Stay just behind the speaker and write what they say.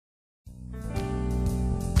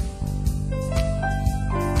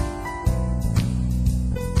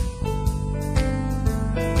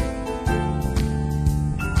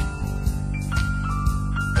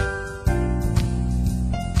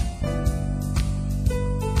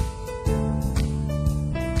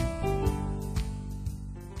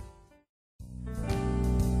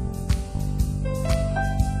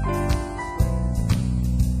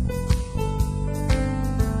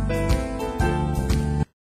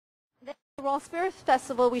The Raw Spirit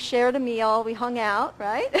Festival, we shared a meal, we hung out,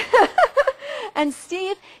 right? And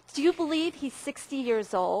Steve, do you believe he's 60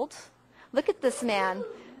 years old? Look at this man.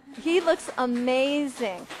 He looks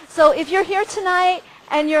amazing. So if you're here tonight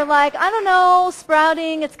and you're like, I don't know,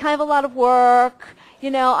 sprouting, it's kind of a lot of work, you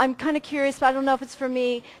know, I'm kind of curious, but I don't know if it's for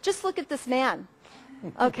me, just look at this man,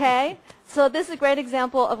 okay? So this is a great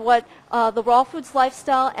example of what the raw foods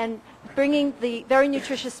lifestyle and bringing the very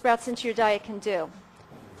nutritious sprouts into your diet can do.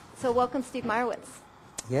 So welcome, Steve Meyorowitz.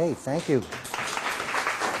 Yay, thank you.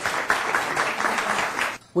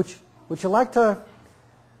 Would you like to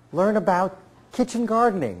learn about kitchen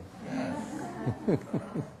gardening?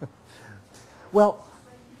 Well,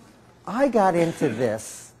 I got into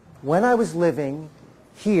this when I was living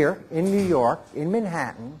here in New York, in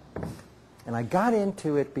Manhattan, and I got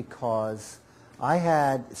into it because I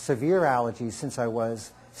had severe allergies since I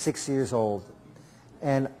was 6 years old.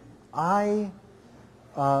 And I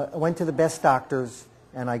went to the best doctors,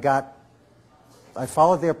 and I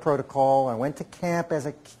followed their protocol. I went to camp as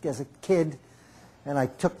a kid, and I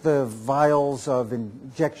took the vials of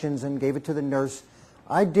injections and gave it to the nurse.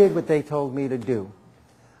 I did what they told me to do.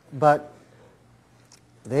 But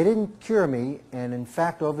they didn't cure me, and in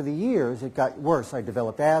fact, over the years, it got worse. I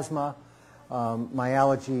developed asthma. My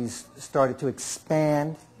allergies started to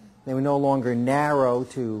expand. They were no longer narrow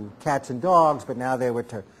to cats and dogs, but now they were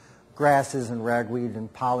to grasses and ragweed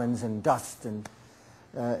and pollens and dust and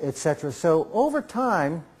etc. So over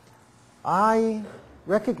time, I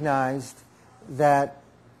recognized that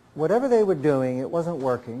whatever they were doing, it wasn't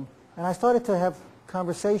working, and I started to have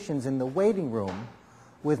conversations in the waiting room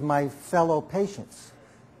with my fellow patients.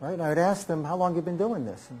 Right? And I would ask them, how long have you been doing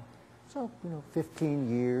this? And so, 15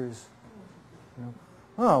 years.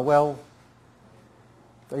 Oh, well,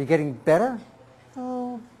 are you getting better?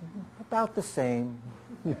 Oh, about the same.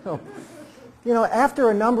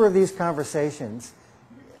 After a number of these conversations,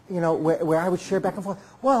 where I would share back and forth,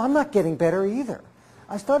 well, I'm not getting better either.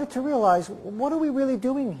 I started to realize, what are we really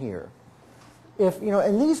doing here?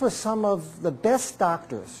 And these were some of the best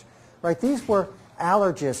doctors, right? These were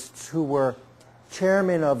allergists who were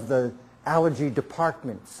chairman of the allergy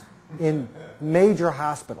departments in major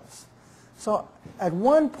hospitals. So at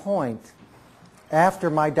one point,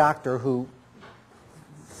 after my doctor, who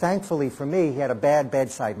thankfully for me, he had a bad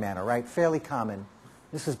bedside manner, right? Fairly common.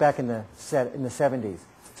 This was back in the 70s.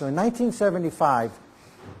 So in 1975,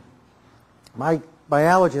 my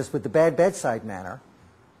biologist with the bad bedside manner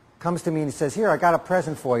comes to me and he says, here, I got a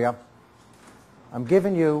present for you. I'm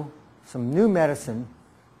giving you some new medicine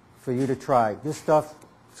for you to try. This stuff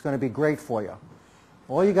is going to be great for you.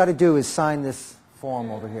 All you got to do is sign this form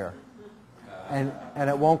over here, and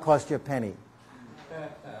it won't cost you a penny.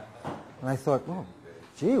 And I thought, oh,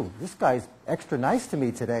 gee, this guy's extra nice to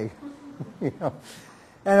me today.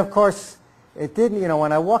 And of course, it didn't,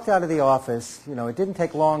 when I walked out of the office, it didn't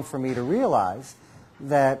take long for me to realize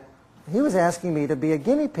that he was asking me to be a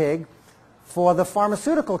guinea pig for the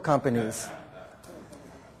pharmaceutical companies.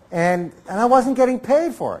 And I wasn't getting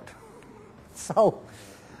paid for it. So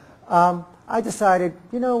I decided,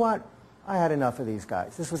 you know what, I had enough of these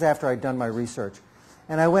guys. This was after I'd done my research.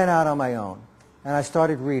 And I went out on my own, and I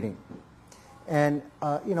started reading. And,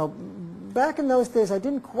 back in those days, I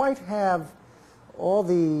didn't quite have all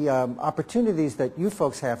the opportunities that you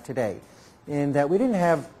folks have today, in that we didn't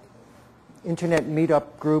have internet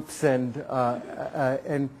meetup groups, and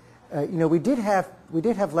we did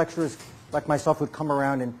have lecturers like myself who'd come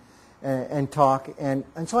around and talk, and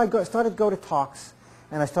so I started to go to talks,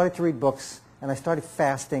 and I started to read books, and I started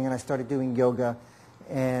fasting, and I started doing yoga,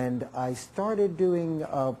 and I started doing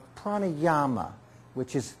pranayama,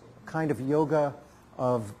 which is kind of yoga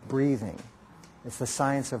of breathing. It's the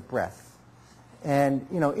science of breath. And,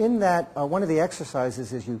 in that, one of the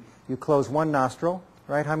exercises is you close one nostril,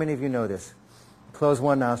 right? How many of you know this? Close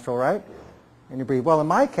one nostril, right? And you breathe. Well, in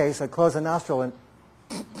my case, I close a nostril and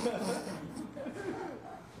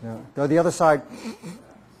go the other side.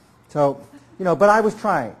 So, but I was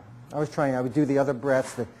trying. I would do the other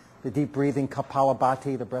breaths, the deep breathing,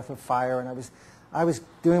 Kapalabhati, the breath of fire, and I was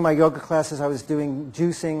doing my yoga classes, I was doing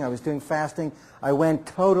juicing, I was doing fasting. I went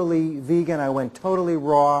totally vegan, I went totally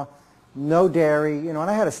raw, no dairy, and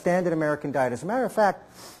I had a standard American diet. As a matter of fact,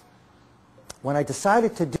 when I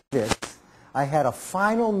decided to do this, I had a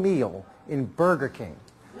final meal in Burger King.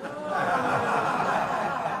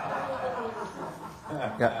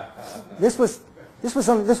 Yeah. This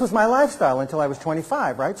was my lifestyle until I was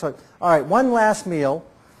 25, right? So, all right, one last meal,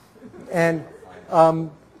 and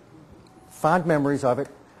fond memories of it,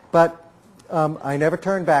 but I never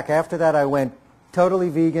turned back. After that, I went totally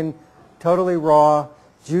vegan, totally raw,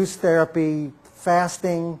 juice therapy,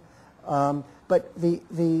 fasting, But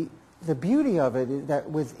the beauty of it is that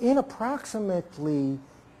within approximately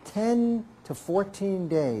 10 to 14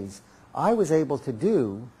 days, I was able to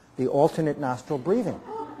do the alternate nostril breathing.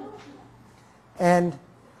 And,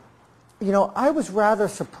 you know, I was rather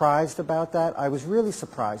surprised about that. I was really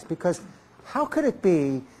surprised because how could it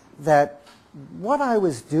be that what I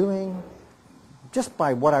was doing, just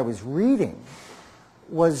by what I was reading,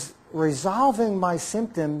 was resolving my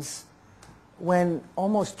symptoms when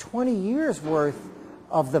almost 20 years worth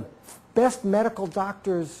of the best medical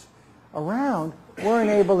doctors around weren't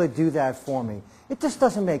able to do that for me. It just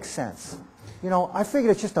doesn't make sense. You know, I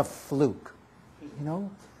figured it's just a fluke, you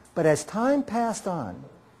know. But as time passed on,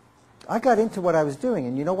 I got into what I was doing.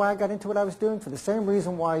 And you know why I got into what I was doing? For the same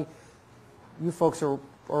reason why you folks are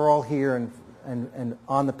all here and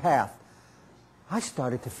on the path. I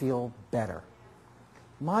started to feel better.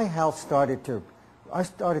 My health started to, I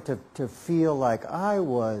started to feel like I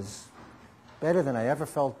was better than I ever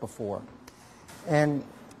felt before. And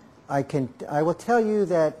I will tell you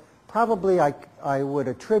that probably I would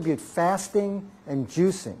attribute fasting and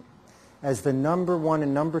juicing as the number one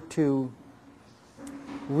and number two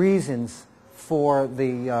reasons for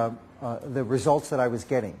the results that I was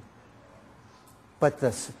getting. But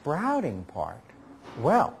the sprouting part,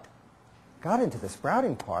 well, got into the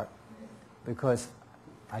sprouting part because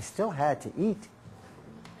I still had to eat.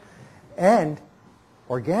 And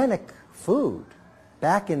organic food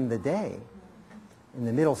back in the day, in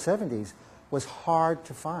the middle 70s, was hard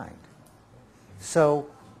to find. So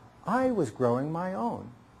I was growing my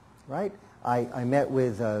own, right? I met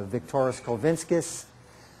with Viktoras Kulvinskis.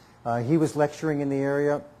 He was lecturing in the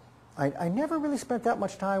area. I never really spent that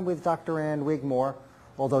much time with Dr. Ann Wigmore,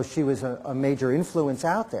 although she was a major influence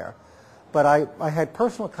out there. But I had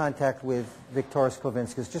personal contact with Viktoras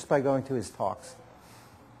Kulvinskis just by going to his talks.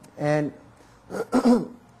 And,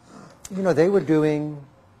 you know, they were doing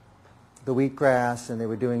the wheatgrass, and they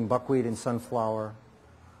were doing buckwheat and sunflower,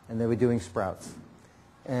 and they were doing sprouts.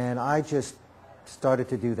 And I just started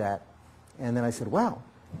to do that. And then I said, wow,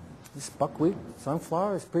 this buckwheat,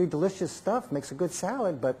 sunflower is pretty delicious stuff, makes a good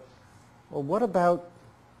salad, but well, what about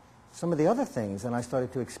some of the other things? And I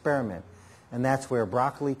started to experiment. And that's where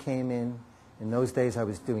broccoli came in. In those days I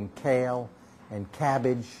was doing kale and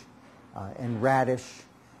cabbage and radish.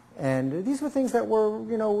 And these were things that were,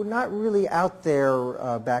 you know, not really out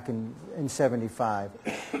there back in 75.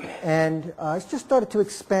 And I just started to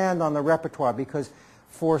expand on the repertoire because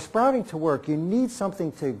for sprouting to work, you need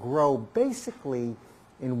something to grow basically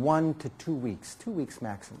in 1 to 2 weeks, 2 weeks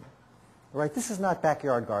maximum. All right? This is not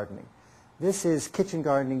backyard gardening. This is kitchen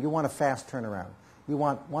gardening. You want a fast turnaround. You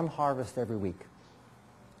want one harvest every week,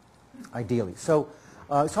 ideally. So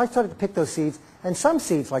I started to pick those seeds. And some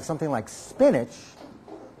seeds, like something like spinach,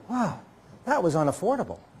 wow, that was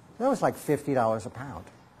unaffordable. That was like $50 a pound.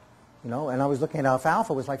 You know, and I was looking at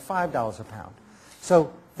alfalfa was like $5 a pound.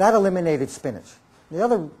 So that eliminated spinach. The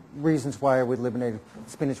other reasons why I would eliminate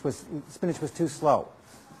spinach was too slow.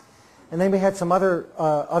 And then we had some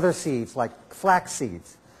other seeds, like flax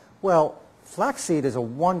seeds. Well, flaxseed is a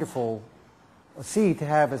wonderful seed to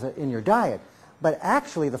have in your diet. But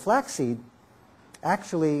actually, the flaxseed,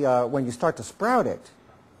 when you start to sprout it,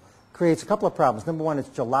 creates a couple of problems. Number one, it's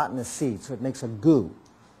gelatinous seed, so it makes a goo,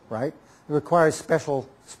 right? It requires special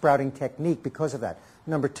sprouting technique because of that.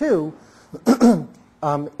 Number two,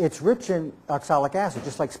 it's rich in oxalic acid,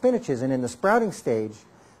 just like spinach is. And in the sprouting stage,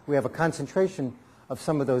 we have a concentration of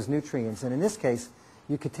some of those nutrients. And in this case,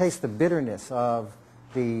 you could taste the bitterness of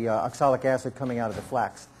the oxalic acid coming out of the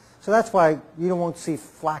flax. So that's why you won't see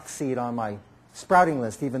flaxseed on my sprouting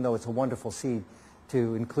list, even though it's a wonderful seed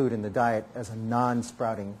to include in the diet as a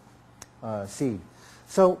non-sprouting seed.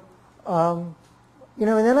 So, you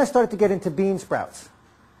know, and then I started to get into bean sprouts.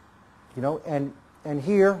 You know, and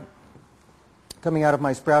here, coming out of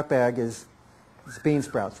my sprout bag is bean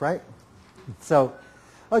sprouts, right? So,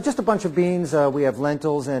 just a bunch of beans. We have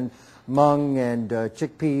lentils and mung and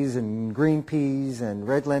chickpeas and green peas and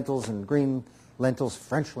red lentils and green lentils,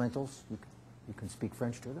 French lentils. You can speak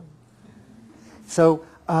French to them. So,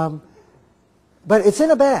 but it's in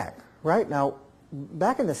a bag, right? Now,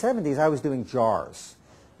 back in the 70s, I was doing jars.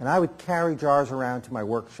 And I would carry jars around to my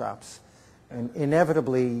workshops. And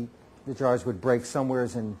inevitably, the jars would break somewhere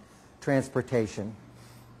in transportation.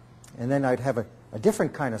 And then I'd have a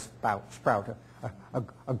different kind of sprout,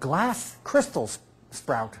 a glass crystal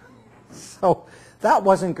sprout. So that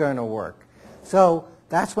wasn't going to work. So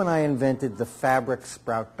that's when I invented the fabric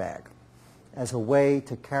sprout bag as a way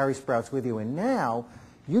to carry sprouts with you. And now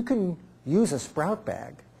you can use a sprout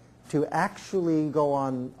bag to actually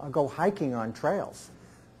go hiking on trails.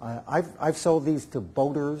 I've sold these to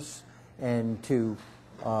boaters. and to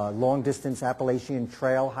long-distance Appalachian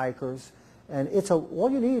trail hikers. And all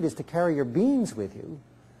you need is to carry your beans with you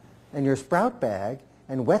and your sprout bag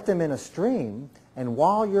and wet them in a stream, and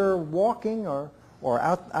while you're walking or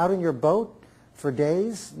out in your boat for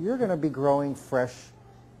days, you're going to be growing fresh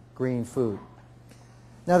green food.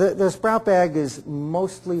 Now the sprout bag is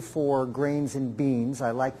mostly for grains and beans.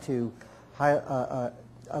 I like to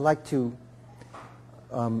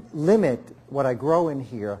limit what I grow in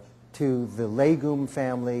here to the legume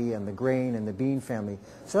family and the grain and the bean family.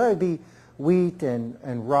 So that would be wheat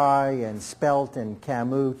and rye and spelt and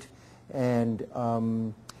kamut and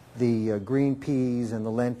the green peas and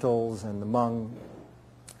the lentils and the mung.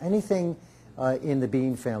 Anything in the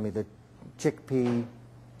bean family, the chickpea,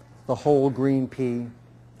 the whole green pea,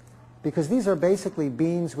 because these are basically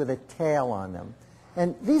beans with a tail on them.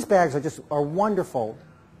 And these bags are wonderful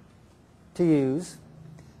to use,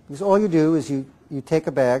 because all you do is you take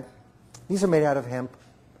a bag. These are made out of hemp.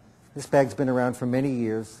 This bag's been around for many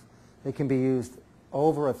years. They can be used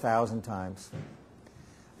over 1,000 times.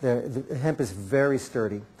 The hemp is very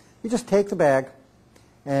sturdy. You just take the bag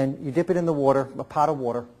and you dip it in the water, a pot of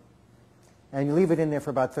water, and you leave it in there for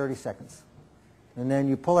about 30 seconds. And then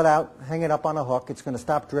you pull it out, hang it up on a hook. It's going to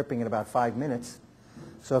stop dripping in about 5 minutes.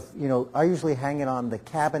 So I usually hang it on the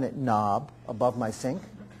cabinet knob above my sink,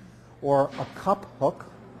 or a cup hook,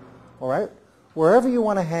 all right? Wherever you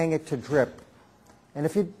want to hang it to drip. And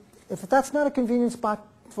if that's not a convenient spot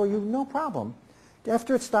for you, no problem.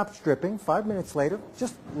 After it stops dripping, 5 minutes later,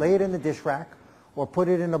 just lay it in the dish rack or put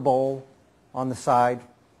it in a bowl on the side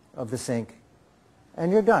of the sink,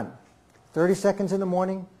 and you're done. 30 seconds in the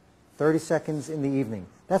morning, 30 seconds in the evening.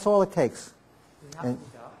 That's all it takes. Does it have to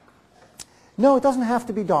be dark? No, it doesn't have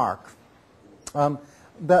to be dark.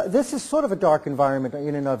 But this is sort of a dark environment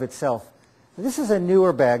in and of itself. This is a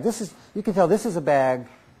newer bag. You can tell this is a bag,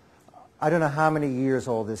 I don't know how many years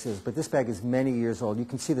old this is, but this bag is many years old. You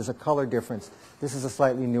can see there's a color difference. This is a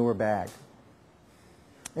slightly newer bag.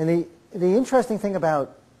 And the interesting thing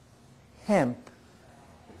about hemp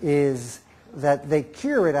is that they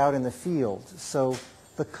cure it out in the field. So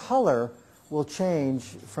the color will change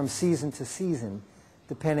from season to season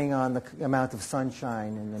depending on the amount of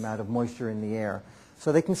sunshine and the amount of moisture in the air.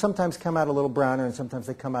 So they can sometimes come out a little browner and sometimes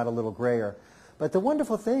they come out a little grayer. But the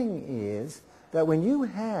wonderful thing is that when you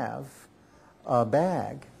have a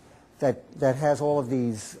bag that has all of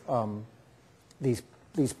these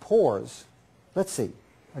pores, let's see,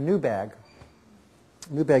 a new bag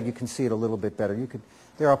you can see it a little bit better.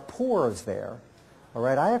 There are pores there, all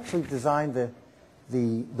right? I actually designed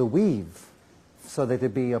the weave so that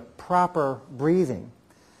it'd be a proper breathing.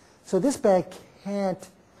 So this bag can't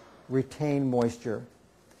retain moisture,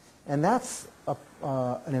 and that's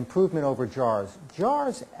an improvement over jars.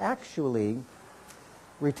 Jars actually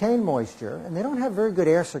retain moisture, and they don't have very good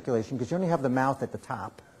air circulation because you only have the mouth at the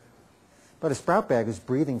top. But a sprout bag is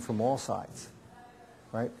breathing from all sides,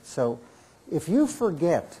 right? So if you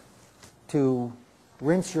forget to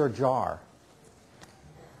rinse your jar,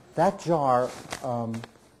 that jar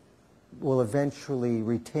will eventually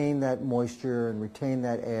retain that moisture and retain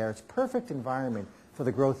that air. It's a perfect environment for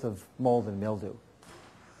the growth of mold and mildew.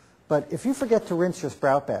 But if you forget to rinse your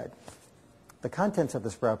sprout bag, the contents of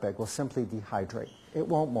the sprout bag will simply dehydrate. It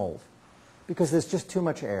won't mold because there's just too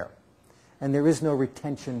much air and there is no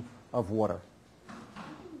retention of water.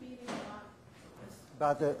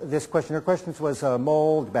 About this question, her questions was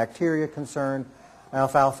mold, bacteria concern,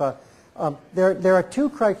 alfalfa. There are two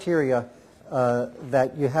criteria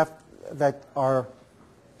that are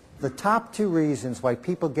the top two reasons why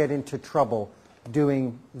people get into trouble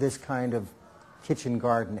doing this kind of kitchen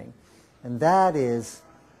gardening. And that is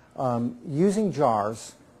using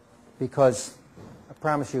jars, because I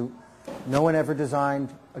promise you, no one ever designed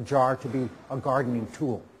a jar to be a gardening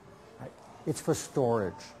tool. Right? It's for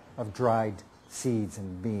storage of dried seeds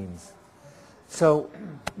and beans. So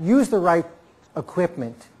use the right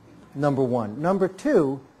equipment, number one. Number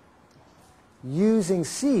two, using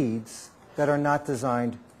seeds that are not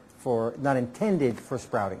designed for, not intended for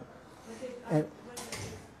sprouting. And,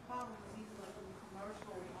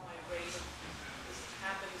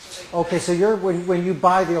 okay, so when you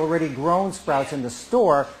buy the already grown sprouts in the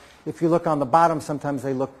store, if you look on the bottom, sometimes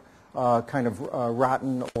they look kind of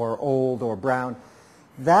rotten or old or brown.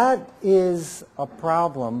 That is a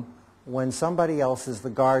problem when somebody else is the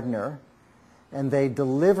gardener and they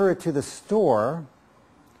deliver it to the store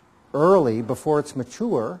early before it's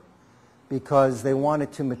mature because they want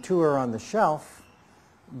it to mature on the shelf,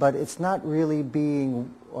 but it's not really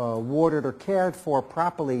being watered or cared for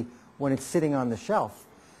properly when it's sitting on the shelf.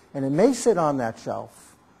 And it may sit on that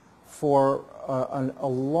shelf for a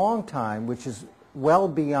long time, which is well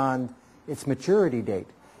beyond its maturity date.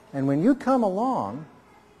 And when you come along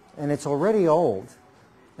and it's already old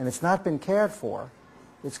and it's not been cared for,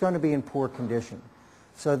 it's going to be in poor condition.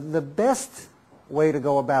 So the best way to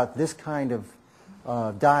go about this kind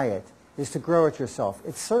of diet is to grow it yourself.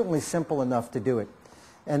 It's certainly simple enough to do it.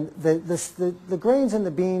 And the grains and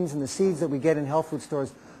the beans and the seeds that we get in health food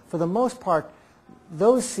stores, for the most part,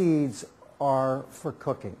 those seeds are for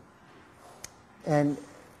cooking. And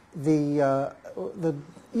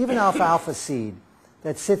even alfalfa seed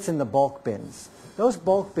that sits in the bulk bins, those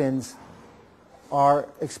bulk bins are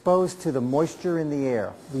exposed to the moisture in the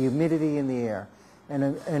air, the humidity in the air.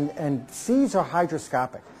 And seeds are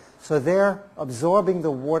hygroscopic. So they're absorbing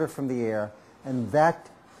the water from the air, and that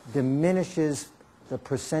diminishes the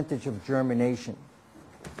percentage of germination.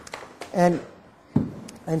 And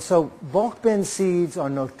so bulk bin seeds are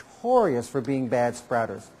notorious for being bad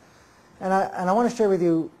sprouters. And I want to share with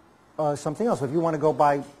you something else. If you want to go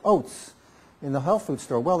buy oats in the health food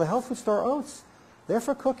store, well, the health food store oats, they're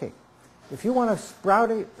for cooking. If you want to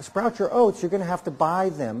sprout your oats, you're going to have to buy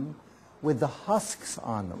them with the husks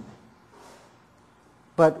on them.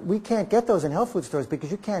 But we can't get those in health food stores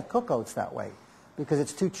because you can't cook oats that way because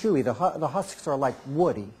it's too chewy. The husks are like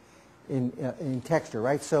woody in texture,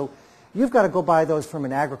 right? So you've got to go buy those from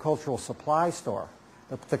an agricultural supply store,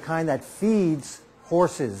 the kind that feeds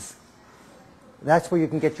horses. That's where you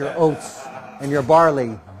can get your oats and your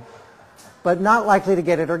barley, but not likely to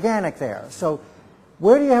get it organic there. So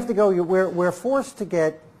where do you have to go? We're forced to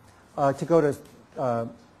go to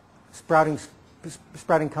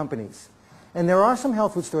sprouting companies. And there are some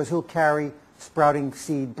health food stores who carry sprouting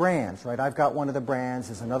seed brands, right? I've got one of the brands.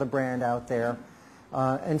 There's another brand out there.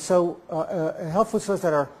 And so health food stores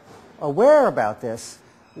that are aware about this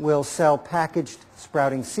will sell packaged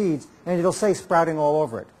sprouting seeds, and it'll say sprouting all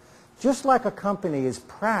over it. Just like a company is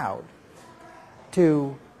proud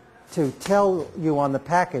to tell you on the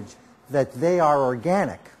package that they are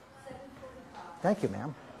organic. Thank you,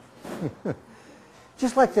 ma'am.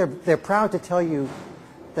 Just like they're proud to tell you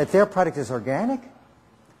that their product is organic,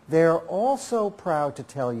 they're also proud to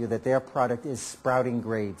tell you that their product is sprouting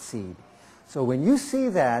grade seed. So when you see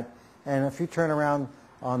that, and if you turn around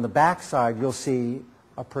on the back side, you'll see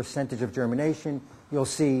a percentage of germination, you'll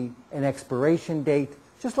see an expiration date,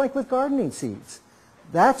 just like with gardening seeds.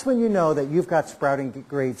 That's when you know that you've got sprouting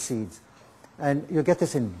grade seeds. And you'll get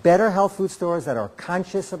this in better health food stores that are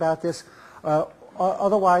conscious about this.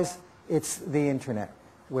 Otherwise, it's the internet,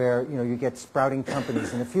 where you get sprouting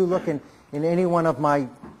companies. And if you look in any one of my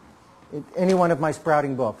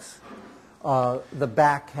sprouting books, the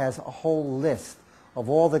back has a whole list of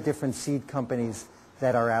all the different seed companies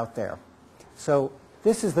that are out there. So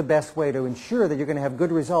this is the best way to ensure that you're going to have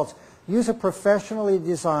good results. Use a professionally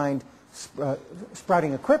designed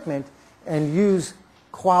sprouting equipment and use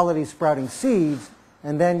quality sprouting seeds,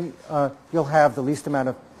 and then you'll have the least amount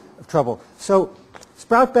of trouble. So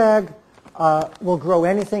Sprout Bag will grow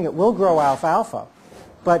anything. It will grow alfalfa,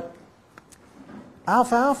 but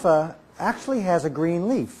alfalfa actually has a green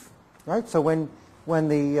leaf, right? So when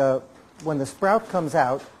the sprout comes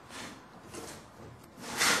out,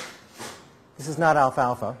 this is not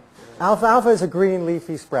alfalfa. Alfalfa is a green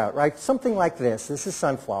leafy sprout, right? Something like this. This is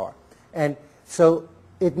sunflower, and so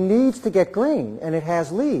it needs to get green, and it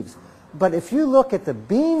has leaves. But if you look at the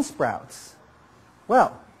bean sprouts,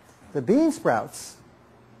 well, the bean sprouts,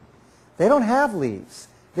 they don't have leaves.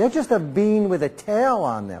 They're just a bean with a tail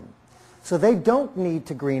on them. So they don't need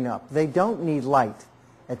to green up. They don't need light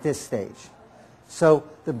at this stage. So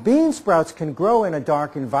the bean sprouts can grow in a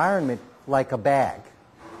dark environment like a bag.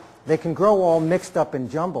 They can grow all mixed up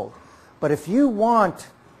and jumbled. But if you want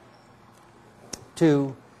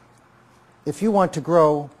to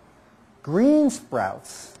grow green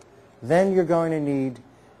sprouts, then you're going to need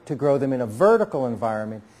to grow them in a vertical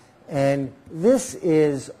environment. And this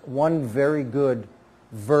is one very good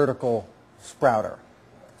vertical sprouter.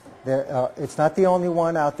 It's not the only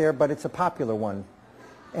one out there, but it's a popular one.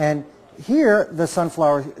 And here, the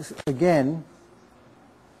sunflower, again,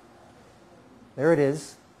 there it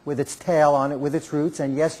is, with its tail on it, with its roots.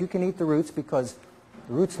 And yes, you can eat the roots because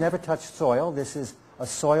the roots never touch soil. This is a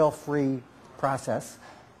soil-free process.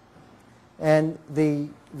 And the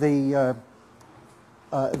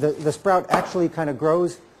sprout actually kind of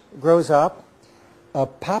grows up,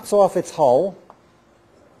 pops off its hull,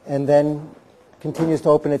 and then continues to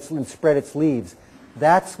open and spread its leaves.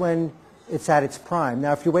 That's when it's at its prime.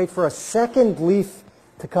 Now, if you wait for a second leaf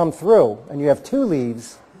to come through, and you have two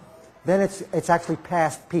leaves, then it's actually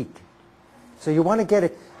past peak. So you want to get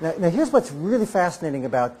it. Now here's what's really fascinating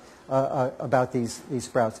about these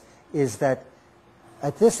sprouts. is that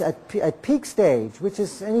at peak stage, which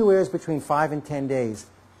is anywhere between 5 and 10 days,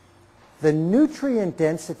 the nutrient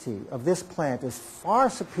density of this plant is far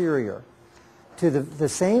superior to the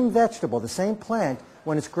same vegetable, the same plant,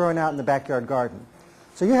 when it's growing out in the backyard garden.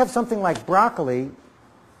 So you have something like broccoli,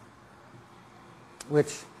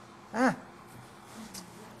 which, I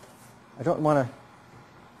don't want to.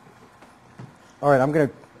 All right, I'm going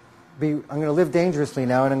to live dangerously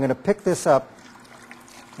now, and I'm going to pick this up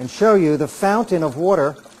and show you the fountain of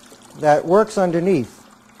water that works underneath.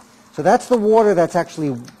 So that's the water that's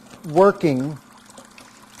actually working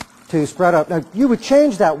to sprout up. Now, you would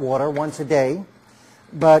change that water once a day,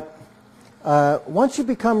 but once you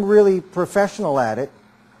become really professional at it,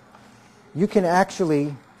 you can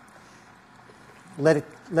actually let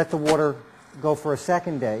the water go for a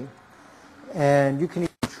second day, and you can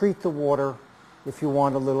even treat the water if you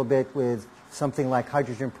want a little bit with something like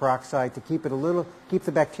hydrogen peroxide to keep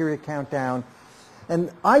the bacteria count down.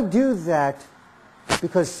 And I do that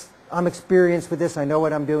because I'm experienced with this, I know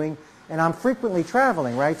what I'm doing, and I'm frequently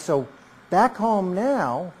traveling, right? So back home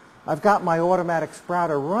now, I've got my automatic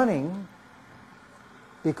sprouter running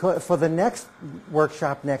for the next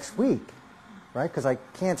workshop next week, right? Because I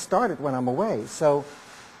can't start it when I'm away. So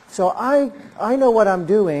I know what I'm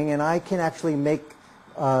doing, and I can actually make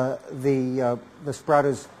the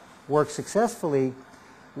sprouters work successfully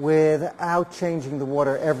without changing the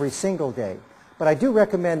water every single day. But I do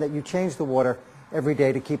recommend that you change the water every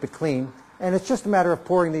day to keep it clean. And it's just a matter of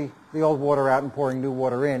pouring the old water out and pouring new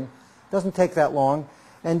water in. It doesn't take that long.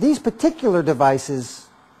 And these particular devices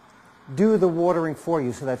do the watering for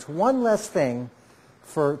you. So that's one less thing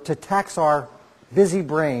to tax our busy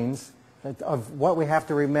brains of what we have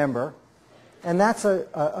to remember. And that's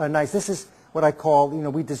a nice, this is what I call,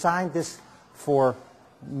 we designed this for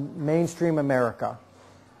mainstream America.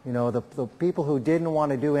 The people who didn't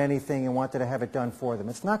want to do anything and wanted to have it done for them.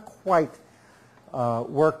 It's not quite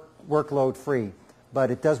workload free,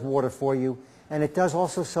 but it does water for you, and it does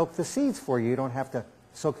also soak the seeds for you. You don't have to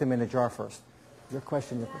soak them in a jar first. Your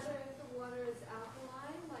question. Does it matter if the water is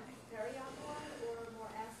alkaline, like very alkaline, or more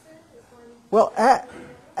acid? Well,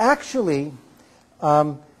 actually,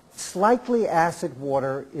 slightly acid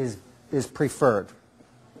water is preferred.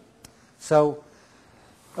 So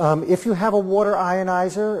if you have a water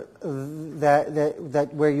ionizer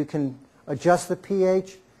where you can adjust the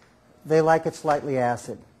pH, they like it slightly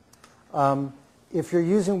acid. If you're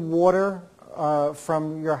using water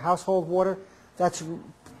from your household water, that's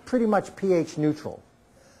pretty much pH neutral,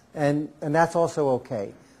 and that's also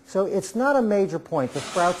okay. So it's not a major point. The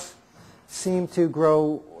sprouts seem to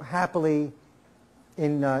grow happily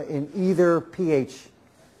in either pH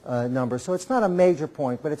number, so it's not a major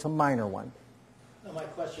point, but it's a minor one. No, my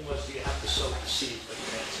question was, do you have to soak the seeds when you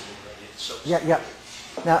plant something ready? Yeah.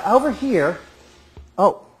 Now over here,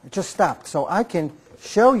 it just stopped. So I can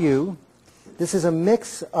show you, this is a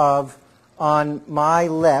mix of, on my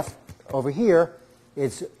left over here,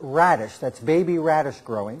 it's radish. That's baby radish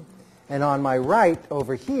growing. And on my right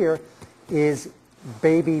over here is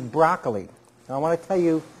baby broccoli. Now I want to tell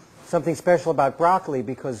you something special about broccoli,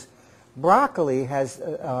 because broccoli has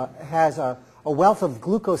a wealth of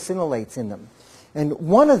glucosinolates in them. And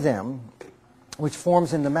one of them, which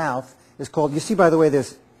forms in the mouth, is called, you see, by the way,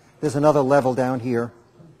 there's another level down here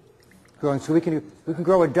growing. So we can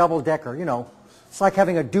grow a double-decker, It's like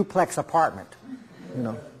having a duplex apartment,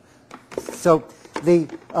 So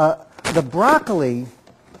the broccoli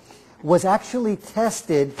was actually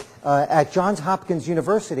tested at Johns Hopkins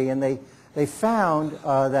University, and they found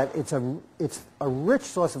that it's a rich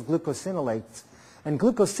source of glucosinolates. And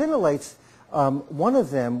glucosinolates, one of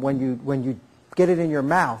them, when you get it in your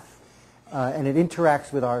mouth and it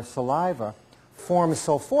interacts with our saliva, forms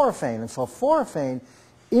sulforaphane. And sulforaphane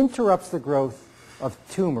interrupts the growth of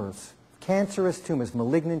tumors, cancerous tumors,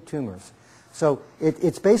 malignant tumors. So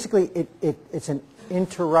it's basically, it's an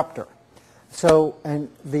interrupter. So, and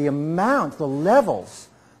the levels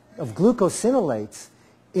of glucosinolates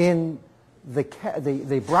in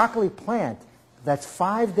the broccoli plant that's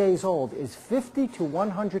 5 days old is 50 to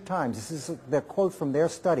 100 times, this is the quote from their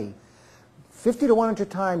study, 50 to 100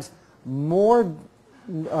 times more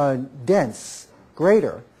dense,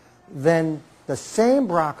 greater, than the same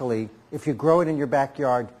broccoli if you grow it in your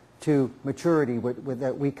backyard to maturity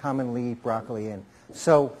that we commonly eat broccoli in.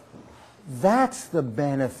 So that's the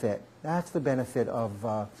benefit. That's the benefit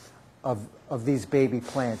of these baby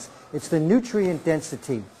plants. It's the nutrient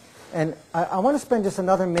density. And I want to spend just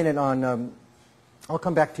another minute on, I'll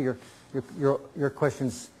come back to your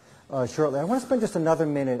questions shortly. I want to spend just another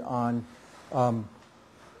minute on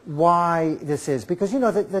why this is. Because,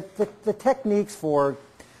 the techniques for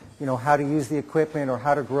you know, how to use the equipment or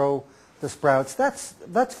how to grow the sprouts.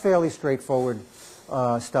 That's fairly straightforward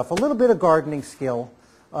stuff. A little bit of gardening skill.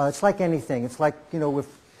 It's like anything. It's like, you know,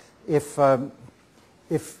 if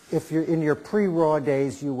you're in your pre-raw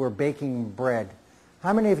days you were baking bread.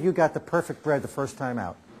 How many of you got the perfect bread the first time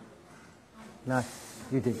out? No,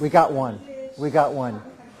 you did. We got one. We got one.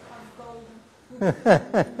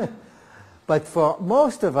 But for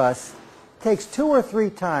most of us, it takes 2 or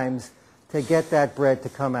 3 times to get that bread to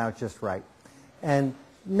come out just right. And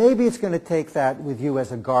maybe it's going to take that with you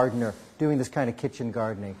as a gardener doing this kind of kitchen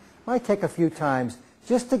gardening. It might take a few times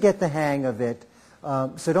just to get the hang of it.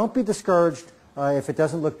 So don't be discouraged if it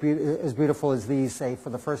doesn't look as beautiful as these, say, for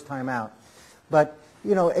the first time out. But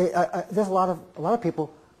you know, there's a lot of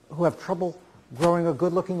people who have trouble growing a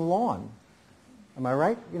good-looking lawn. Am I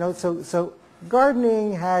right? You know, so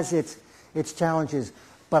gardening has its challenges,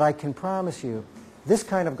 but I can promise you, this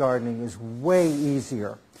kind of gardening is way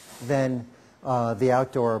easier than the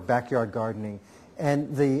outdoor backyard gardening,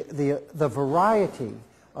 and the variety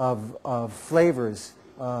of flavors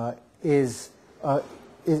is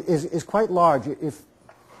quite large. If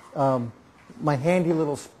my handy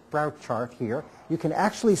little sprout chart here, you can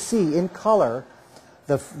actually see in color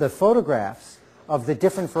the photographs of the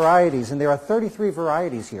different varieties, and there are 33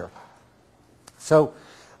 varieties here. So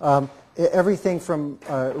everything from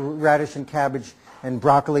radish and cabbage and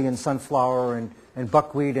broccoli and sunflower and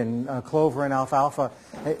buckwheat and clover and alfalfa.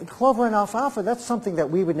 Clover and alfalfa, that's something that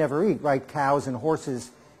we would never eat, right? Cows and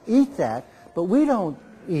horses eat that, but we don't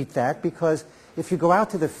eat that because if you go out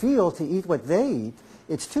to the field to eat what they eat,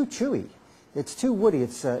 it's too chewy. It's too woody.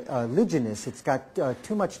 It's liginous. It's got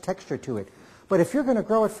too much texture to it. But if you're going to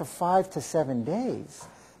grow it for 5 to 7 days,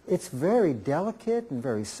 it's very delicate and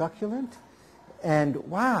very succulent. And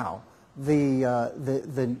wow,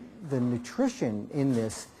 the nutrition in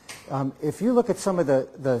this. If you look at some of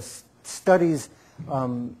the studies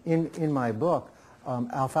in my book,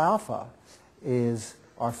 alfalfa is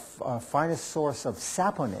our finest source of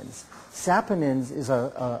saponins. Saponins is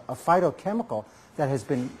a phytochemical that has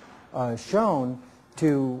been shown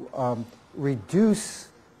to reduce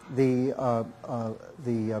the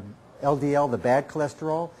LDL, the bad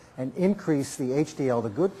cholesterol, and increase the HDL, the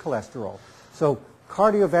good cholesterol. So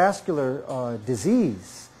cardiovascular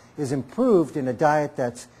disease is improved in a diet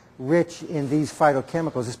that's rich in these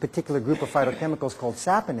phytochemicals, this particular group of phytochemicals called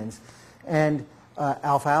saponins. And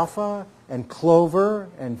alfalfa and clover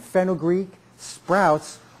and fenugreek,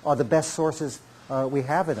 sprouts are the best sources we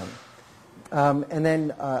have of them. And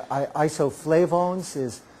then isoflavones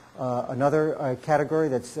is another category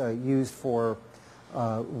that's used for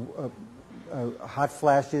hot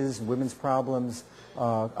flashes, women's problems,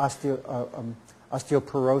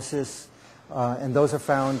 osteoporosis, and those are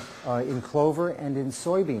found in clover and in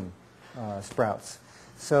soybean sprouts.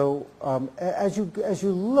 So as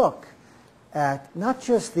you look at not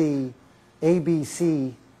just the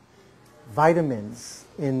ABC vitamins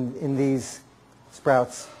in these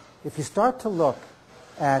sprouts, if you start to look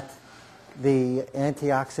at the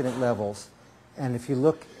antioxidant levels, and if you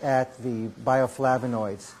look at the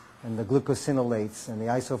bioflavonoids and the glucosinolates and the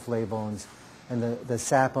isoflavones and the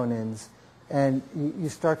saponins, and you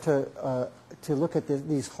start to look at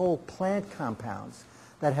these whole plant compounds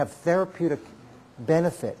that have therapeutic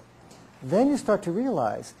benefit, then you start to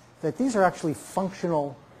realize that these are actually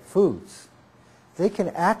functional foods. They can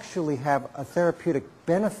actually have a therapeutic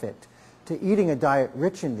benefit to eating a diet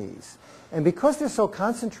rich in these. And because they're so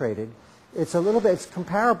concentrated, it's it's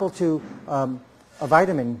comparable to a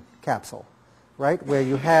vitamin capsule, right? Where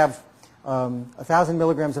you have 1,000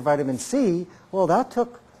 milligrams of vitamin C. Well, that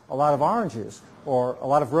took a lot of oranges or a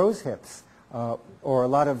lot of rose hips or a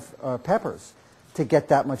lot of peppers to get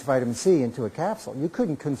that much vitamin C into a capsule. You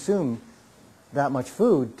couldn't consume that much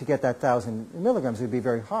food to get that 1,000 milligrams. It would be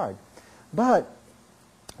very hard. But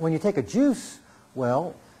when you take a juice,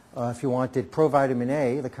 well, if you wanted provitamin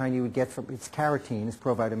A, the kind you would get from, it's carotene, is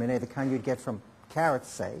provitamin A, the kind you'd get from carrots,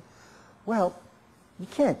 say, well, you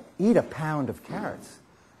can't eat a pound of carrots,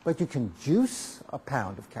 but you can juice a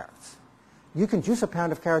pound of carrots. You can juice a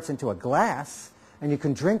pound of carrots into a glass, and you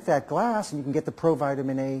can drink that glass, and you can get the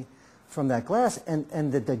provitamin A from that glass,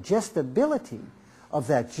 and the digestibility of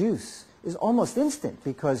that juice is almost instant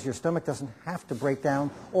because your stomach doesn't have to break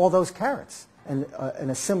down all those carrots. And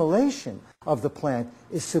an assimilation of the plant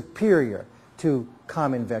is superior to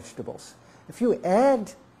common vegetables. If you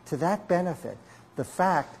add to that benefit the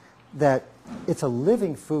fact that it's a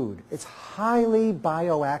living food, it's highly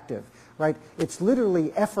bioactive, right? It's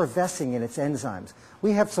literally effervescing in its enzymes.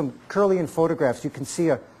 We have some Kirlian photographs. You can see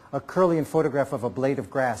a Kirlian photograph of a blade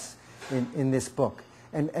of grass in this book.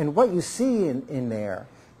 And what you see in there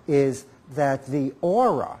is that the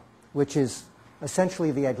aura, which is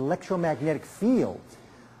essentially the electromagnetic field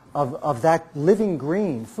of that living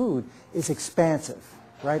green food, is expansive,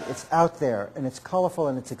 right? It's out there, and it's colorful,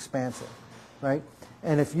 and it's expansive, right?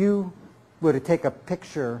 And if you were to take a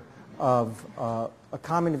picture of a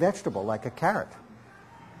common vegetable, like a carrot,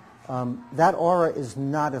 that aura is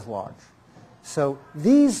not as large. So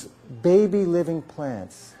these baby living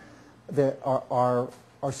plants that are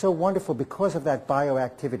so wonderful because of that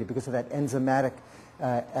bioactivity, because of that enzymatic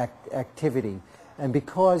activity, and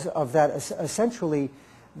because of that, essentially,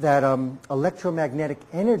 that electromagnetic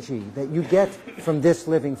energy that you get from this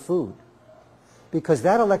living food. Because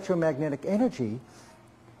that electromagnetic energy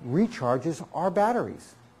recharges our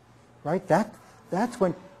batteries, right? That's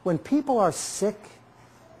when people are sick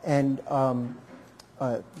and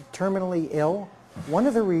terminally ill, one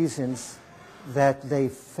of the reasons that they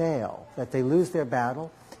fail, that they lose their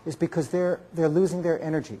battle, is because they're losing their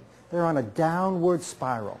energy. They're on a downward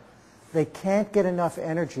spiral. They can't get enough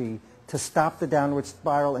energy to stop the downward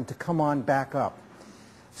spiral and to come on back up.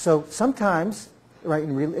 So sometimes, right,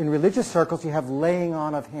 in religious circles, you have laying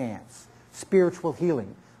on of hands, spiritual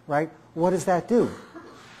healing, right? What does that do?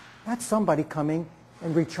 That's somebody coming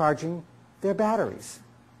and recharging their batteries,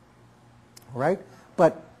 right?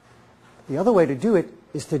 But the other way to do it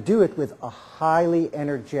is to do it with a highly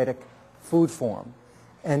energetic food form.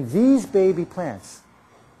 And these baby plants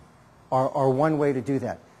are one way to do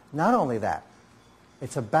that. Not only that,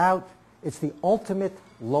 it's the ultimate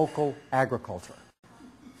local agriculture,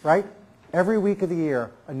 right? Every week of the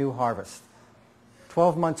year, a new harvest.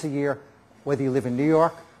 12 months a year, whether you live in New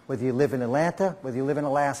York, whether you live in Atlanta, whether you live in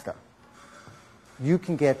Alaska, you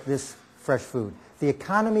can get this fresh food. The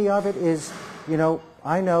economy of it is, you know,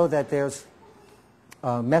 I know that there's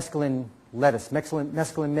mescaline lettuce,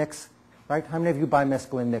 mescaline mix, right? How many of you buy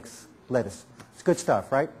mescaline mix lettuce? It's good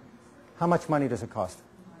stuff, right? How much money does it cost?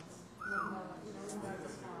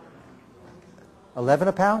 $11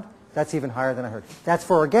 a pound? That's even higher than I heard. That's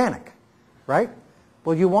for organic, right?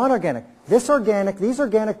 Well, you want organic. These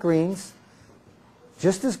organic greens,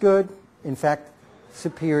 just as good, in fact,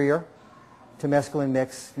 superior to mescaline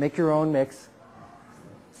mix. Make your own mix.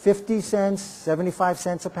 50 cents, 75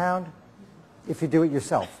 cents a pound if you do it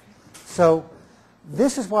yourself. So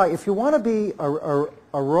this is why, if you want to be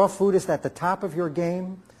a raw foodist at the top of your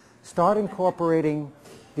game, start incorporating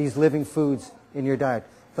these living foods in your diet.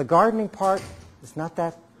 The gardening part is not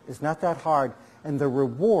that hard, and the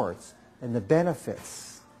rewards and the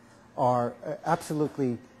benefits are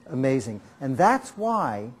absolutely amazing. And that's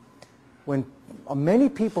why when many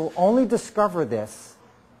people only discover this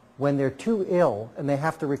when they're too ill and they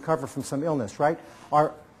have to recover from some illness, right?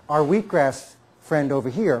 Our wheatgrass friend over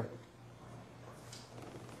here,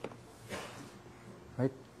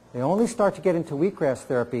 right? They only start to get into wheatgrass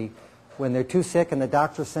therapy when they're too sick and the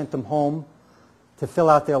doctor sent them home to fill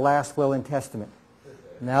out their last will and testament.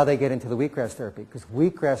 Now they get into the wheatgrass therapy because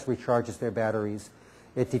wheatgrass recharges their batteries.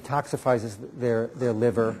 It detoxifies their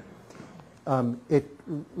liver.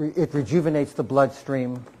 It rejuvenates the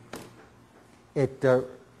bloodstream. It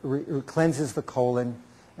cleanses the colon.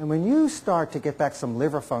 And when you start to get back some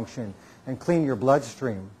liver function and clean your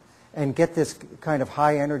bloodstream and get this kind of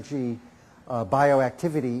high energy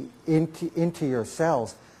bioactivity into your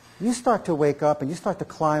cells, you start to wake up and you start to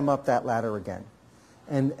climb up that ladder again.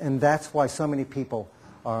 And that's why so many people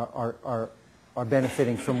are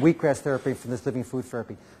benefiting from wheatgrass therapy, from this living food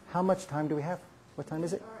therapy. How much time do we have? What time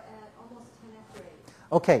is it? We're at almost 10 after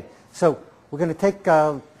 8. Okay, so we're going to take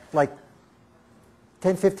like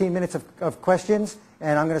 10, 15 minutes of questions,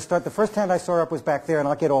 and I'm going to start. The first hand I saw up was back there, and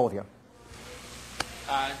I'll get all of you.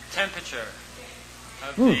 Temperature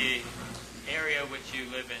of the area which you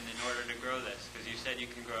live in order to grow this, because you said you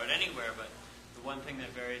can grow it anywhere, but the one thing that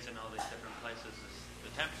varies in all these different places is the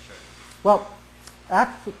temperature. Well,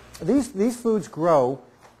 these foods grow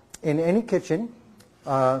in any kitchen.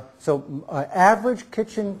 Average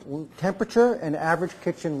kitchen temperature and average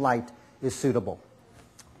kitchen light is suitable.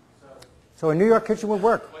 So a New York kitchen would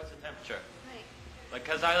work. What's the temperature? Like,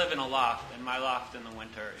 because I live in a loft, and my loft in the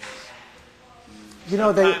winter is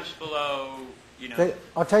sometimes below,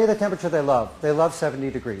 I'll tell you the temperature they love. They love 70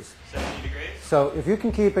 degrees. 70 degrees? So if you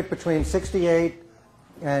can keep it between 68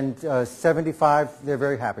 and 75, they're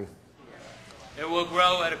very happy. It will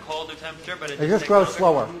grow at a colder temperature, but it just grows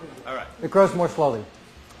slower. All right. It grows more slowly.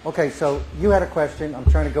 Okay, so you had a question. I'm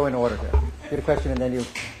trying to go in order here. You had a question, and then you.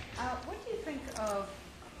 What do you think of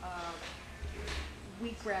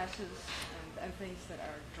wheatgrasses and things that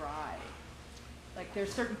are dry? Like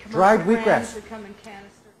there's certain commercial Dried brands wheatgrass. that come in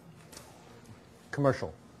canister.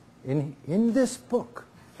 Commercial. In this book.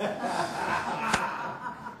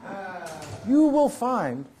 you will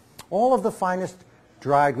find all of the finest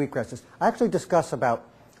dried wheatgrasses. I actually discuss about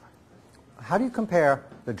how do you compare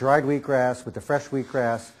the dried wheatgrass with the fresh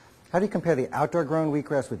wheatgrass? How do you compare the outdoor grown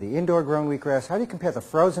wheatgrass with the indoor grown wheatgrass? How do you compare the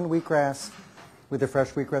frozen wheatgrass with the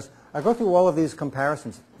fresh wheatgrass? I go through all of these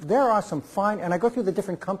comparisons. There are some fine, and I go through the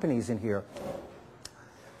different companies in here.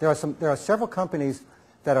 There are several companies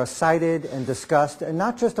that are cited and discussed, and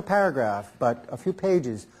not just a paragraph, but a few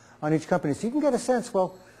pages on each company. So you can get a sense,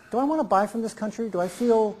 well, do I want to buy from this country? Do I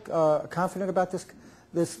feel confident about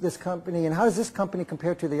this company? And how does this company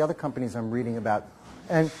compare to the other companies I'm reading about?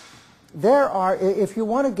 And there are, if you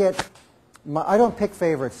want to get, I don't pick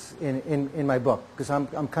favorites in my book because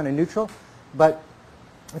I'm kind of neutral, but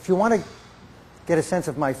if you want to get a sense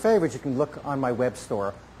of my favorites, you can look on my web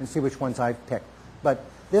store and see which ones I've picked. But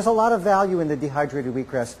there's a lot of value in the dehydrated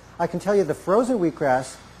wheatgrass. I can tell you the frozen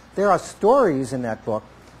wheatgrass, there are stories in that book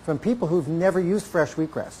from people who've never used fresh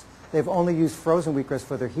wheatgrass. They've only used frozen wheatgrass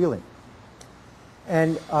for their healing.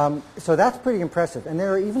 And so that's pretty impressive. And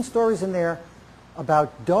there are even stories in there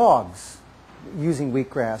about dogs using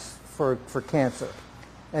wheatgrass for cancer.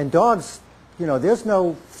 And dogs, you know, there's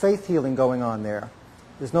no faith healing going on there.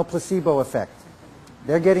 There's no placebo effect.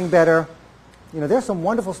 They're getting better. You know, there's some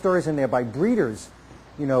wonderful stories in there by breeders,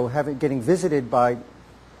 you know, getting visited by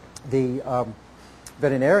the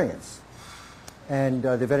veterinarians. And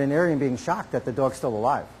the veterinarian being shocked that the dog's still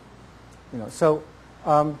alive. You know, so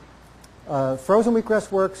frozen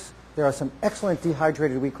wheatgrass works. There are some excellent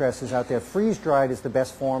dehydrated wheatgrasses out there. Freeze-dried is the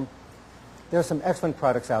best form. There are some excellent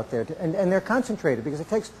products out there. And they're concentrated because it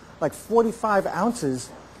takes like 45 ounces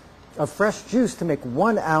of fresh juice to make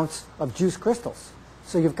 1 ounce of juice crystals.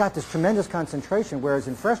 So you've got this tremendous concentration, whereas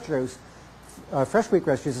in fresh juice, fresh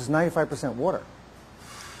wheatgrass juice is 95% water.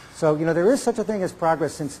 So, you know, there is such a thing as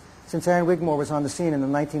progress since Ann Wigmore was on the scene in the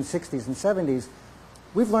 1960s and 70s.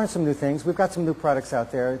 We've learned some new things. We've got some new products out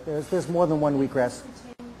there. There's more than one wheatgrass.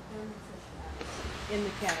 In the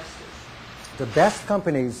canisters. The best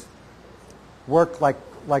companies work like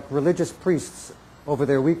religious priests over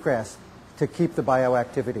their wheatgrass to keep the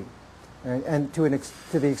bioactivity. And to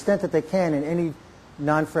the extent that they can in any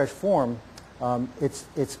non-fresh form, it's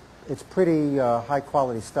pretty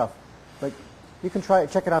high-quality stuff. But you can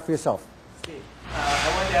check it out for yourself. Steve,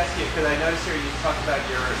 I wanted to ask you, because I noticed here you talked about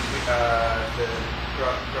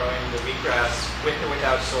growing the wheatgrass with or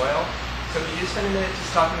without soil. So could you spend a minute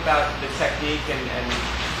just talking about the technique and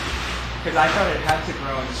because I thought it had to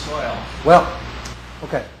grow in the soil. Well,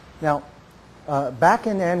 okay. Now, back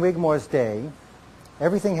in Ann Wigmore's day,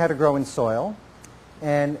 everything had to grow in soil,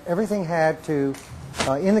 and everything had to,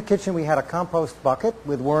 in the kitchen we had a compost bucket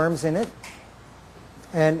with worms in it,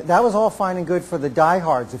 and that was all fine and good for the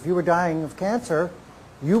diehards. If you were dying of cancer,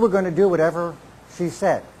 you were going to do whatever she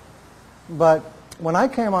said. But when I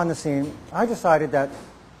came on the scene, I decided that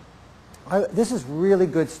this is really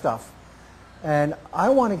good stuff, and I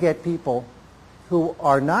want to get people who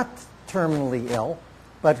are not terminally ill,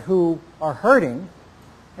 but who are hurting,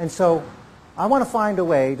 and so I want to find a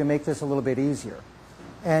way to make this a little bit easier.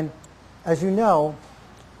 And as you know,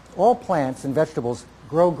 all plants and vegetables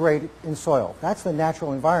grow great in soil. That's the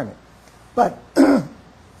natural environment. But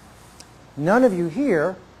none of you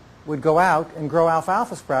here would go out and grow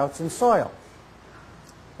alfalfa sprouts in soil,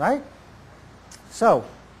 right? So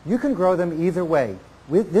you can grow them either way.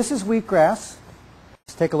 This is wheatgrass.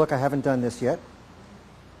 Let's take a look. I haven't done this yet.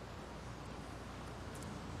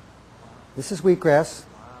 This is wheatgrass.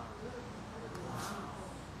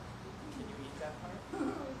 Can you eat that part?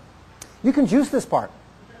 You can juice this part.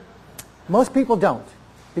 Most people don't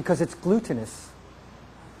because it's glutinous.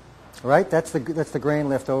 Right? That's the grain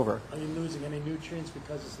left over. Are you losing any nutrients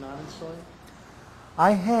because it's not in soil?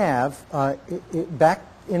 I have, back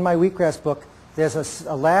in my wheatgrass book, there's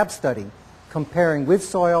a lab study comparing with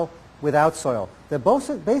soil, without soil. They're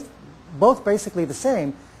both basically the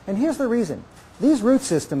same, and here's the reason. These root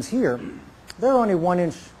systems here, they're only 1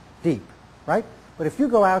 inch deep, right? But if you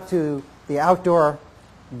go out to the outdoor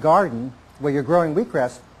garden where you're growing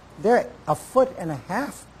wheatgrass, they're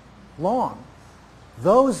 1.5 feet long.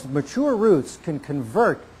 Those mature roots can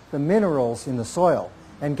convert the minerals in the soil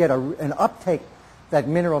and get an uptake, that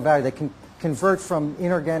mineral value. They can convert from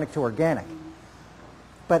inorganic to organic.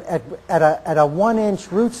 But at a 1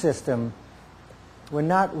 inch root system, we're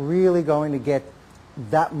not really going to get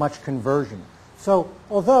that much conversion. So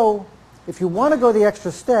although if you want to go the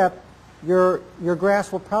extra step, your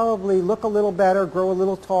grass will probably look a little better, grow a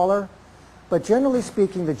little taller, but generally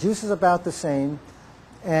speaking, the juice is about the same,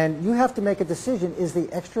 and you have to make a decision, is the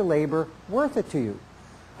extra labor worth it to you?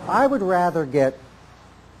 I would rather get,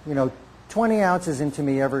 20 ounces into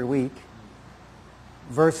me every week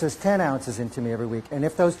versus 10 ounces into me every week. And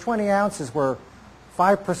if those 20 ounces were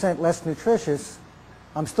 5% less nutritious,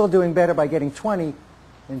 I'm still doing better by getting 20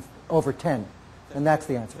 over 10. And that's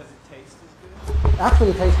the answer. Does it taste as good? Actually,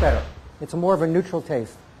 it tastes better. It's more of a neutral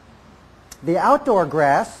taste. The outdoor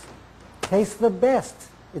grass tastes the best.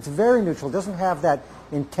 It's very neutral. It doesn't have that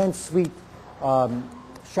intense sweet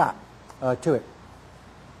shot to it.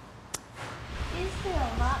 Is there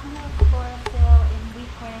a lot more chlorophyll in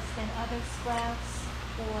wheatgrass than other sprouts,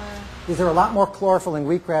 or? Is there a lot more chlorophyll in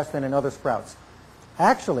wheatgrass than in other sprouts?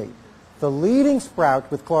 Actually, the leading sprout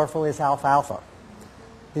with chlorophyll is alfalfa.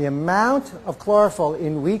 The amount of chlorophyll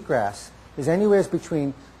in wheatgrass is anywhere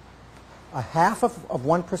between a half of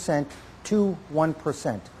 1% to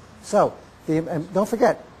 1%. So, and don't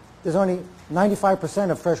forget, there's only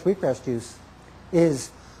 95% of fresh wheatgrass juice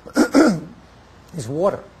is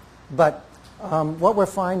water. But what we're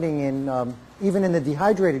finding in even in the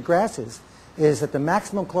dehydrated grasses is that the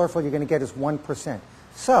maximum chlorophyll you're going to get is 1%.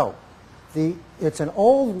 So, it's an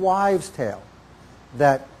old wives' tale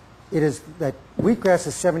that wheatgrass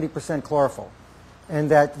is 70% chlorophyll, and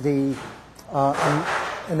that the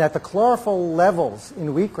chlorophyll levels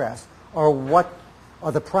in wheatgrass are what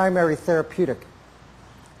are the primary therapeutic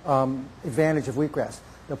advantage of wheatgrass.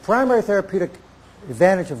 The primary therapeutic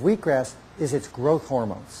advantage of wheatgrass is its growth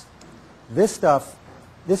hormones. This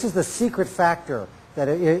is the secret factor that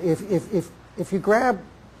if you grab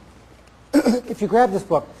this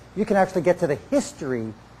book, you can actually get to the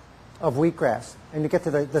history of wheatgrass, and you get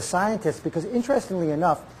to the scientists, because interestingly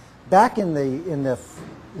enough, back in the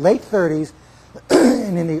late 30s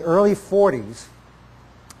and in the early 40s,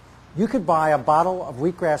 you could buy a bottle of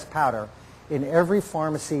wheatgrass powder in every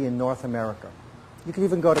pharmacy in North America. You could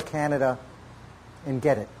even go to Canada and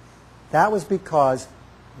get it. That was because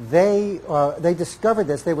they discovered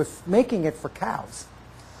this. They were making it for cows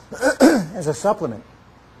as a supplement.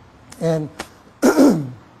 And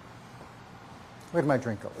where did my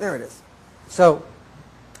drink go? There it is. So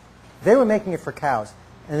they were making it for cows,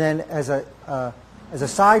 and then as a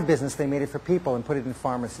side business, they made it for people and put it in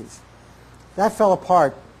pharmacies. That fell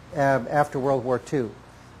apart after World War II,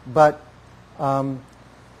 but the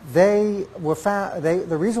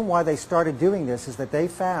reason why they started doing this is that they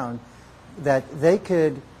found that they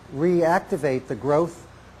could reactivate the growth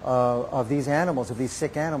of these animals, of these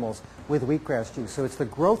sick animals, with wheatgrass juice. So it's the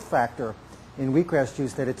growth factor in wheatgrass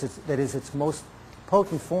juice that is its most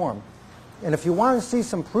potent form. And if you want to see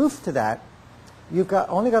some proof to that, you've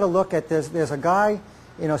only got to look at this. There's a guy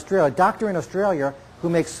in Australia, a doctor in Australia, who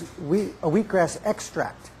makes a wheatgrass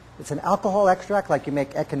extract. It's an alcohol extract, like you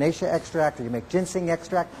make echinacea extract or you make ginseng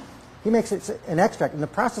extract. He makes it an extract. In the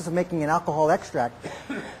process of making an alcohol extract,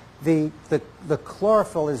 the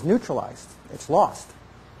chlorophyll is neutralized. It's lost.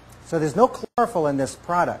 So there's no chlorophyll in this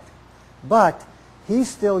product. But he's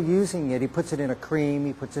still using it. He puts it in a cream.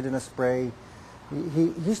 He puts it in a spray.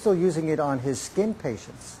 He's still using it on his skin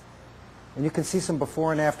patients. And you can see some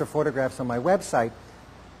before and after photographs on my website.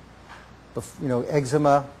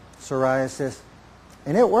 Eczema, psoriasis,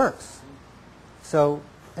 and it works. So,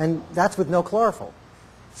 and that's with no chlorophyll.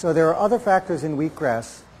 So there are other factors in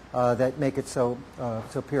wheatgrass that make it so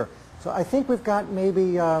pure. So I think we've got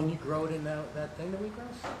maybe. Can you grow it in that thing, the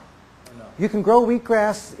wheatgrass? Or no? You can grow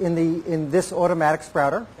wheatgrass in this automatic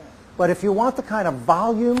sprouter, but if you want the kind of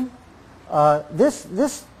volume, this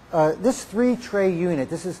 3-tray unit.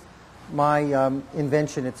 This is my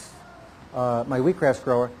invention. It's my wheatgrass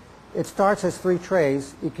grower. It starts as 3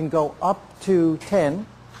 trays. It can go up to 10.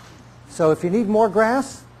 So if you need more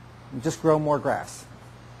grass, you just grow more grass.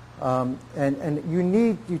 And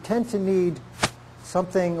you tend to need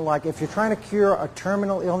something like, if you're trying to cure a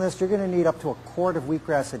terminal illness, you're going to need up to a quart of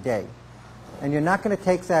wheatgrass a day. And you're not going to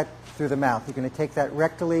take that through the mouth. You're going to take that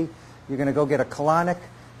rectally. You're going to go get a colonic.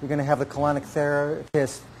 You're going to have the colonic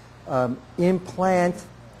therapist implant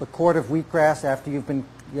the quart of wheatgrass after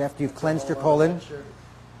you've cleansed your colon.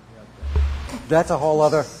 That's a whole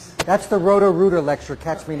other. That's the Roto-Rooter lecture.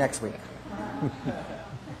 Catch me next week.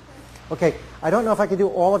 Okay, I don't know if I can do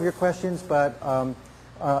all of your questions, but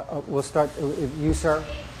we'll start with you, sir.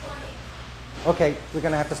 Okay, we're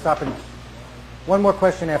going to have to stop and one more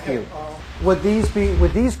question after you. Would these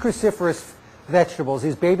cruciferous vegetables,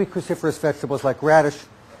 these baby cruciferous vegetables like radish,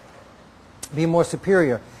 be more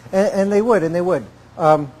superior? And they would,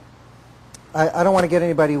 I don't want to get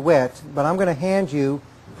anybody wet, but I'm going to hand you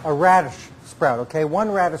a radish sprout, okay?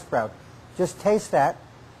 One radish sprout. Just taste that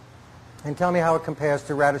and tell me how it compares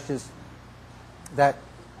to radishes that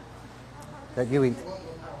you eat.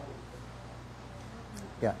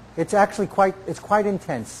 Yeah, it's actually quite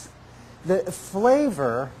intense. The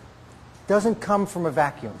flavor doesn't come from a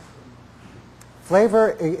vacuum.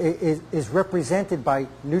 Flavor is represented by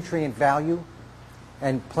nutrient value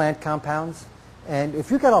and plant compounds. And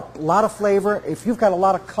if you've got a lot of flavor, if you've got a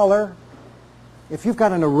lot of color, if you've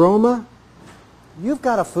got an aroma, you've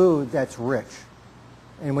got a food that's rich.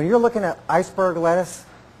 And when you're looking at iceberg lettuce,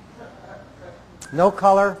 no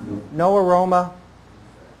color, no aroma,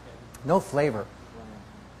 no flavor,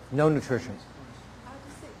 no nutrition.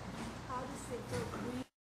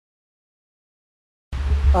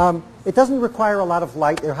 It doesn't require a lot of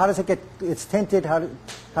light. How does it get? It's tinted. How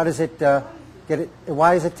does it get it?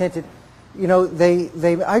 Why is it tinted? You know,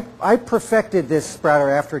 I perfected this sprouter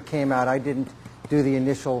after it came out. I didn't do the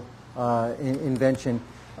initial invention.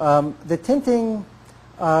 The tinting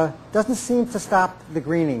doesn't seem to stop the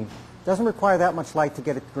greening. Doesn't require that much light to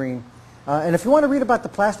get it green. And if you want to read about the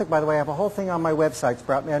plastic, by the way, I have a whole thing on my website,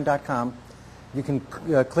 Sproutman.com. You can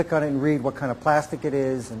click on it and read what kind of plastic it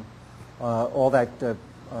is and all that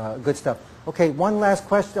good stuff. Okay, one last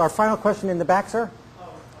question. Our final question in the back, sir.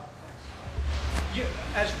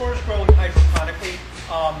 As far as growing hydroponically,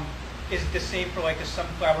 is it the same for like the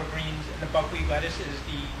sunflower greens and the buckwheat lettuce? Is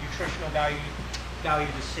the nutritional value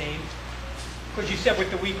the same? Because you said with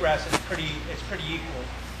the wheatgrass it's pretty equal.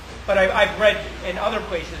 But I've read in other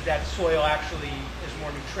places that soil actually is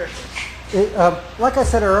more nutritious. Like I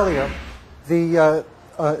said earlier, the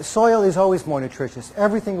soil is always more nutritious.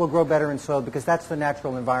 Everything will grow better in soil because that's the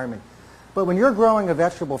natural environment. But when you're growing a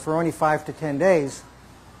vegetable for only 5 to 10 days,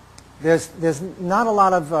 there's not a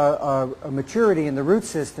lot of maturity in the root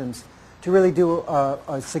systems to really do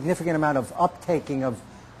a significant amount of uptaking of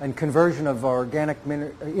and conversion of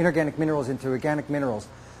inorganic minerals into organic minerals.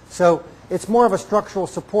 So it's more of a structural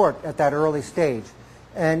support at that early stage.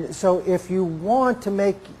 And so if you want to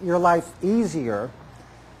make your life easier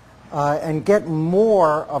and get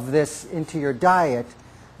more of this into your diet,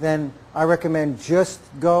 then I recommend just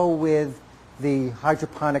go with the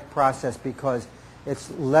hydroponic process because it's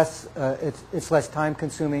less time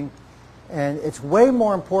consuming, and it's way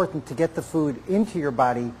more important to get the food into your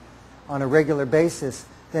body on a regular basis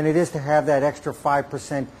than it is to have that extra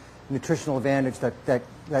 5% nutritional advantage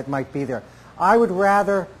that might be there. I would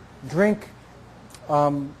rather drink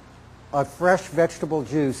a fresh vegetable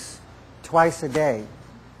juice twice a day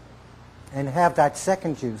and have that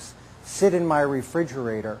second juice sit in my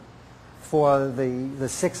refrigerator for the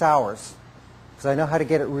 6 hours because I know how to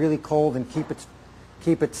get it really cold and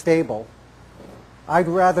keep it stable. I'd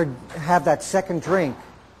rather have that second drink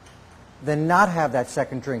than not have that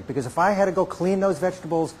second drink because if I had to go clean those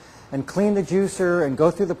vegetables and clean the juicer and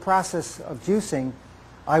go through the process of juicing,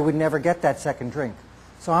 I would never get that second drink.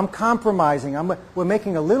 So I'm compromising. We're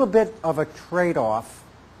making a little bit of a trade-off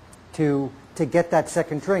to get that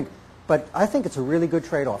second drink, but I think it's a really good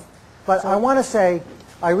trade-off. But I want to say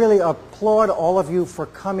I really applaud all of you for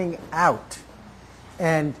coming out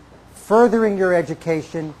and furthering your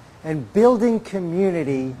education and building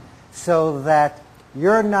community so that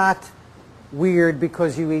you're not weird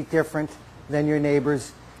because you eat different than your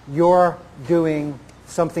neighbors. You're doing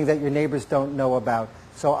something that your neighbors don't know about.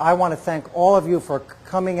 So I want to thank all of you for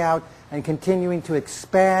coming out and continuing to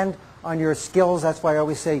expand on your skills. That's why I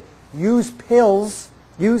always say use pills,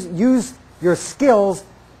 use your skills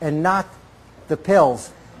and not the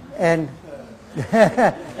pills. And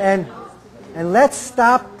and let's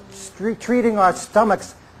stop treating our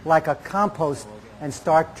stomachs like a compost and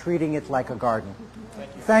start treating it like a garden.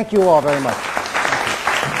 Thank you all very much.